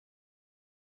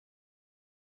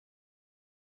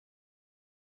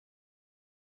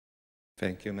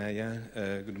Thank you, Maya.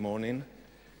 Good morning.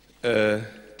 I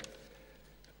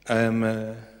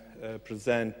am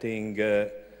presenting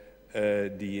the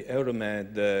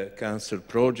Euromed Cancer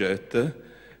Project,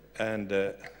 and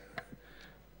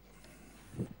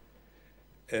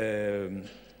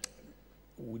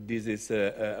this is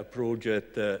a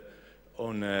project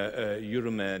on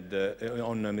Euromed,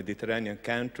 on Mediterranean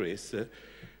countries,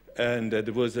 and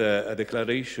there was a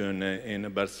declaration in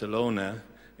Barcelona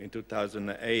in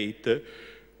 2008,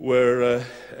 where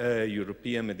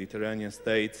European Mediterranean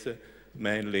states,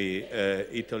 mainly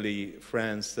Italy,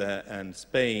 France, and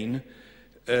Spain,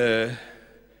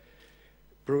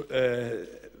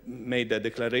 made a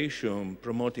declaration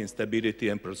promoting stability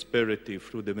and prosperity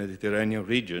through the Mediterranean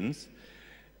regions.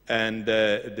 And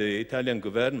the Italian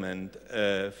government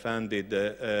funded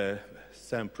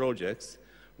some projects.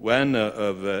 One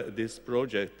of this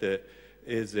project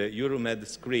is a Euromed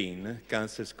Screen,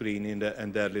 cancer screening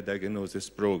and early diagnosis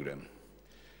program.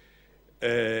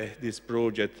 This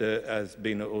project has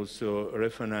been also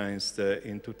referenced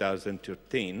in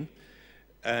 2013,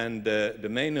 and the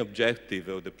main objective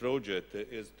of the project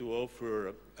is to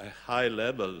offer a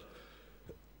high-level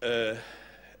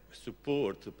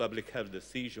support to public health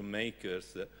decision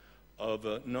makers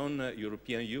of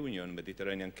non-European Union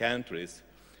Mediterranean countries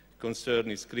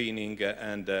concerning screening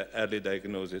and early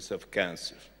diagnosis of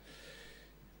cancer.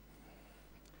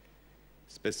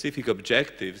 Specific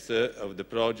objectives of the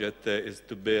project is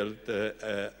to build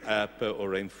up or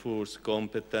reinforce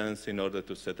competence in order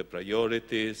to set the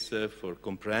priorities for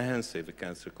comprehensive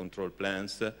cancer control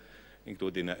plans,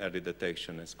 including early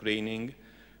detection and screening,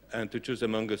 and to choose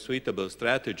among suitable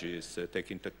strategies,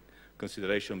 taking into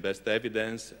consideration best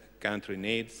evidence, country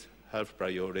needs, health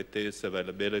priorities,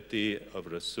 availability of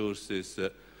resources,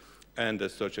 and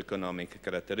socioeconomic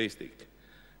characteristics.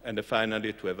 And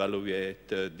finally, to evaluate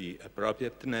the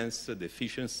appropriateness, the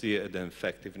efficiency, and the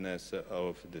effectiveness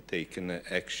of the taken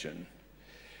action.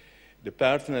 The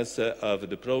partners of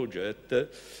the project, the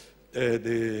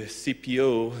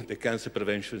CPO, the Cancer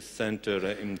Prevention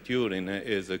Center in Turin,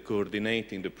 is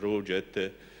coordinating the project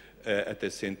at the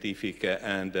scientific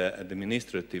and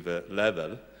administrative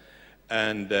level.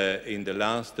 And in the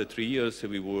last 3 years,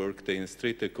 we worked in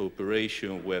strict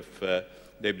cooperation with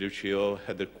WHO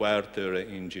headquarters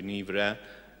in Geneva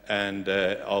and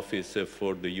Office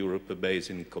for the Europe based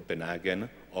in Copenhagen,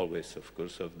 always, of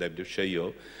course, of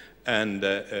WHO, and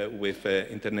with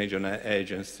International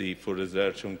Agency for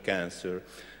Research on Cancer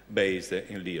based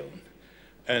in Lyon.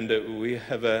 And we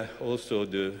have also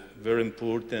the very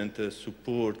important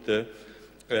support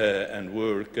and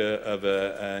work of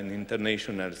an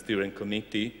international steering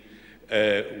committee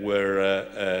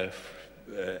where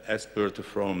experts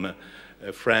from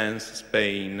France,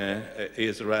 Spain,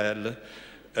 Israel,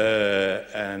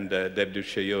 and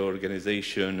WHO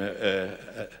organization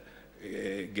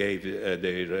gave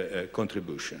their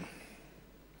contribution.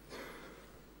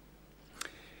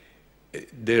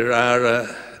 There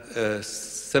are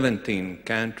 17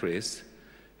 countries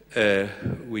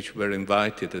which were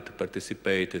invited to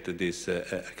participate to this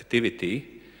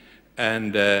activity,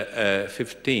 and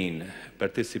 15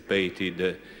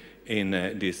 participated in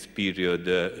this period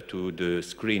to the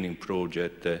screening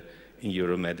project in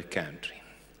Euromed country.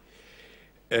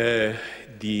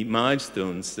 The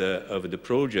milestones of the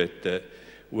project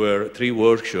were 3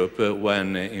 workshops,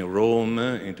 one in Rome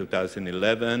in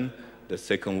 2011, the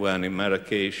second one in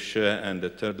Marrakesh, and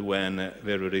the third one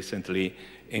very recently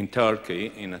in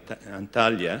Turkey, in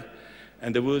Antalya.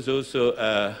 And there was also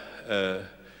a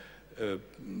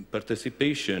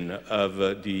participation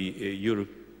of the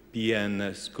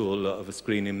European School of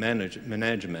Screening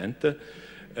Management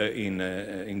in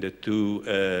the 2,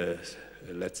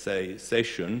 let's say,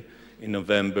 sessions in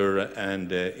November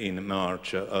and in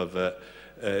March of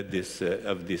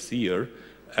this year.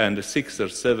 And 6 or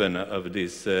 7 of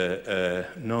these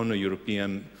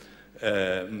non-European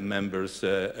members,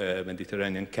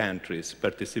 Mediterranean countries,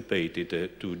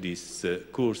 participated to these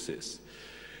courses.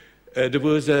 There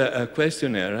was a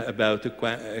questionnaire about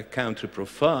a country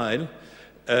profile,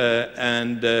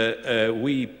 and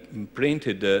we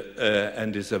printed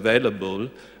and is available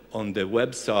on the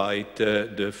website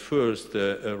the first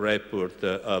report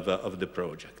of the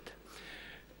project.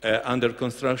 Under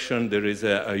construction, there is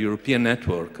a European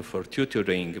network for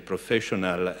tutoring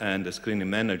professional and screening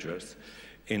managers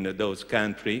in those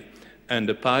countries, and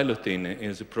the piloting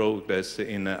is in progress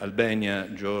in Albania,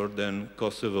 Jordan,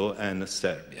 Kosovo, and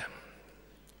Serbia.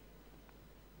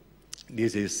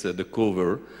 This is the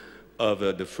cover of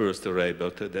the first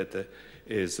report that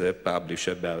is published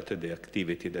about the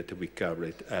activity that we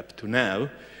carried up to now.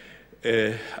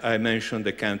 I mentioned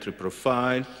the country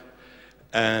profile.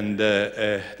 And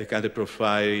the country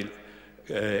profile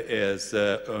is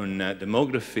on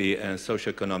demography and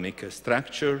socioeconomic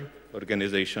structure,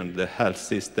 organization of the health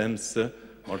systems,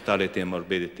 mortality and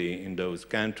morbidity in those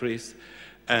countries,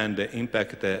 and the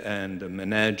impact and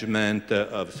management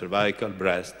of cervical,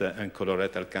 breast, and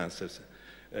colorectal cancer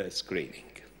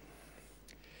screening.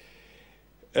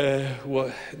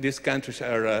 Well, these countries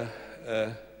are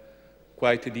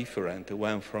quite different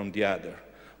one from the other.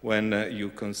 When you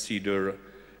consider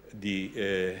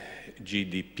the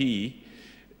GDP,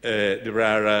 there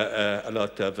are a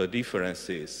lot of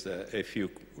differences. If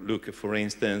you look, for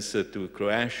instance, to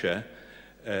Croatia,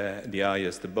 the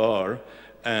highest bar,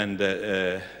 and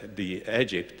the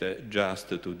Egypt just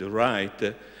to the right,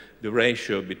 the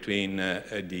ratio between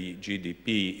the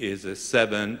GDP is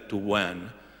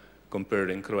 7:1,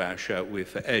 comparing Croatia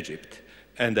with Egypt.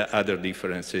 And the other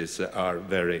differences are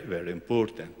very, very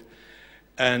important.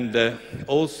 And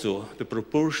also the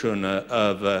proportion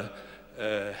of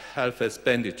health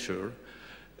expenditure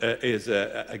is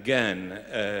again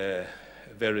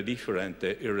very different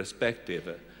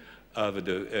irrespective of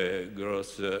the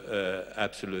gross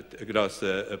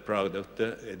product,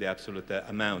 the absolute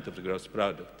amount of the gross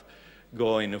product,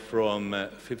 going from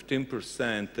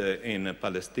 15% in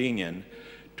Palestinian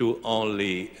to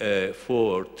only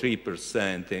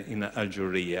 3% in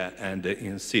Algeria and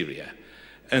in Syria.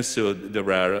 And so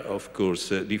there are, of course,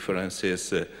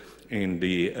 differences in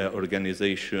the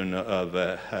organization of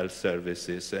health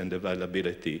services and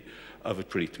availability of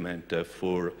treatment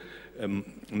for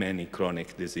many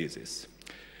chronic diseases.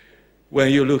 When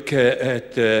you look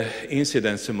at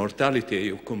incidence and mortality,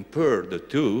 you compare the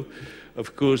two,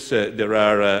 of course, there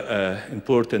are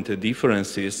important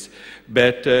differences,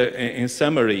 but in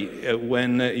summary,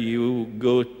 when you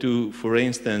go to, for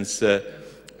instance,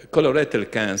 colorectal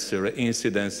cancer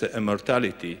incidence and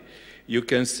mortality, you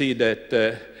can see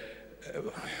that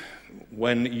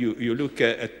when you look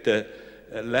at the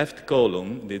left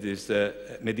column, that is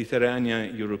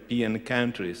Mediterranean European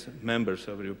countries, members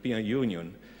of the European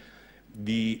Union,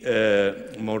 the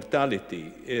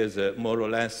mortality is more or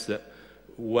less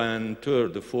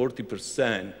 1/3,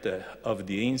 40% of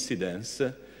the incidence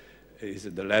is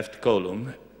the left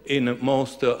column. In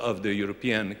most of the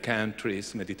European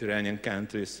countries, Mediterranean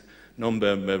countries,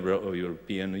 non-member of the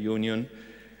European Union,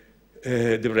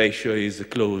 the ratio is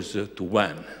close to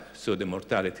 1. So the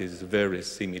mortality is very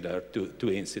similar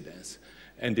to incidence.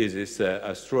 And this is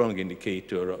a strong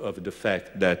indicator of the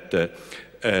fact that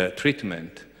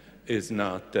treatment is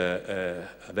not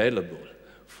available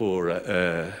for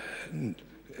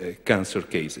cancer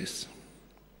cases.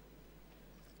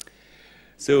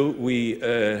 So we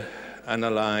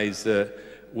analyze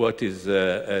what is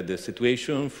the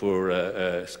situation for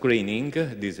screening.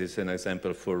 This is an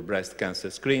example for breast cancer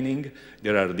screening.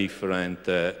 There are different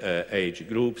age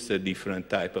groups, different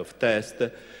type of tests,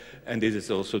 and this is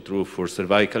also true for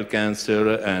cervical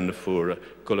cancer and for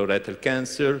colorectal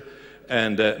cancer.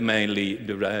 And mainly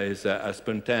there is a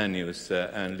spontaneous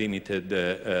and limited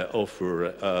offer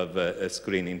of a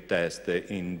screening test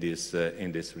in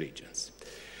these regions.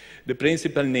 The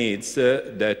principal needs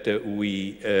that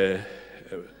we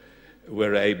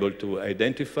were able to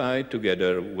identify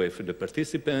together with the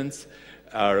participants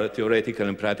are theoretical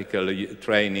and practical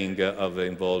training of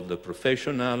involved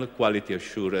professionals, quality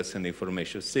assurance and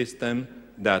information system,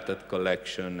 data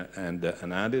collection and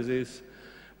analysis,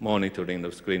 monitoring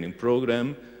of screening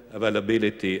program,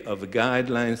 availability of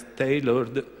guidelines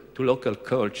tailored to local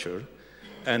culture,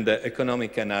 and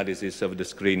economic analysis of the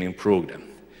screening program.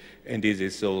 And this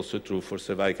is also true for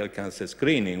cervical cancer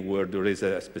screening, where there is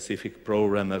a specific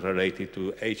program related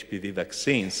to HPV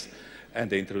vaccines and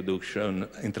the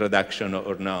introduction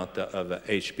or not of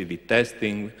HPV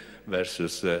testing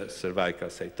versus cervical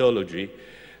cytology.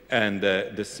 And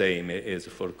the same is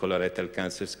for colorectal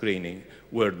cancer screening,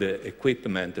 where the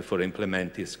equipment for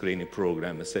implementing screening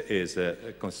programs is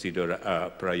considered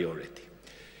a priority.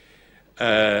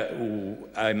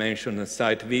 I mentioned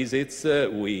site visits.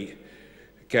 We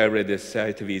carried a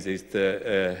site visit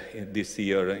this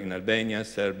year in Albania,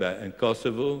 Serbia, and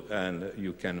Kosovo, and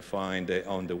you can find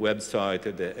on the website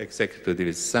the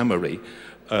executive summary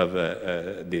of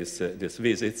these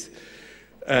visits.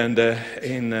 And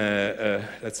in,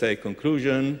 let's say,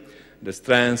 conclusion, the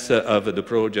strength of the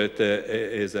project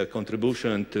is a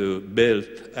contribution to build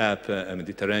up a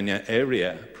Mediterranean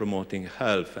area promoting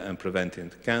health and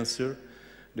preventing cancer,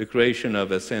 the creation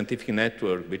of a scientific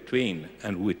network between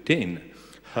and within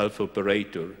health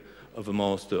operator of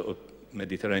most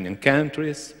Mediterranean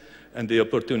countries, and the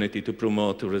opportunity to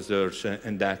promote research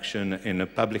and action in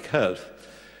public health,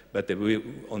 But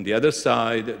on the other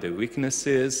side, the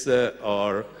weaknesses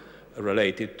are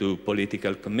related to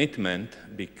political commitment,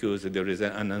 because there is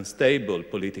an unstable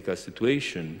political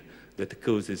situation that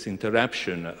causes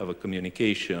interruption of a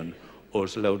communication or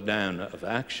slowdown of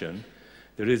action.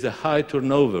 There is a high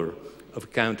turnover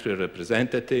of country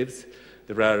representatives.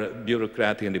 There are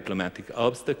bureaucratic and diplomatic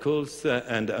obstacles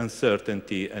and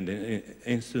uncertainty and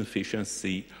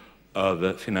insufficiency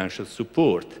of financial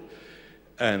support.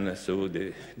 And so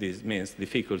this means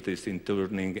difficulties in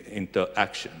turning into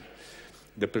action.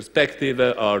 The perspectives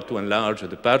are to enlarge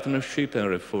the partnership and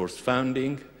reinforce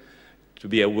funding, to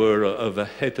be aware of a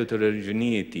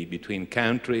heterogeneity between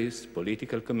countries,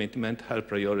 political commitment, health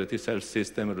priorities, health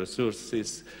system,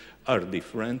 resources are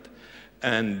different,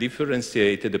 and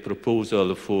differentiate the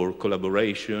proposal for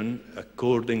collaboration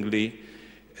accordingly,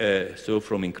 so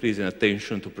from increasing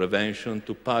attention to prevention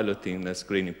to piloting a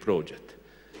screening project.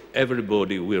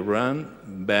 Everybody will run,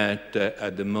 but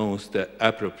at the most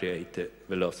appropriate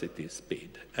velocity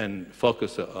speed. And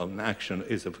focus on action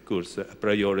is, of course, a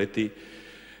priority,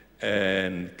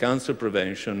 and cancer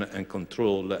prevention and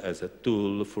control as a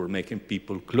tool for making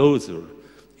people closer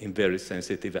in very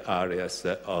sensitive areas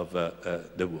of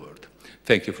the world.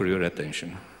 Thank you for your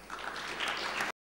attention.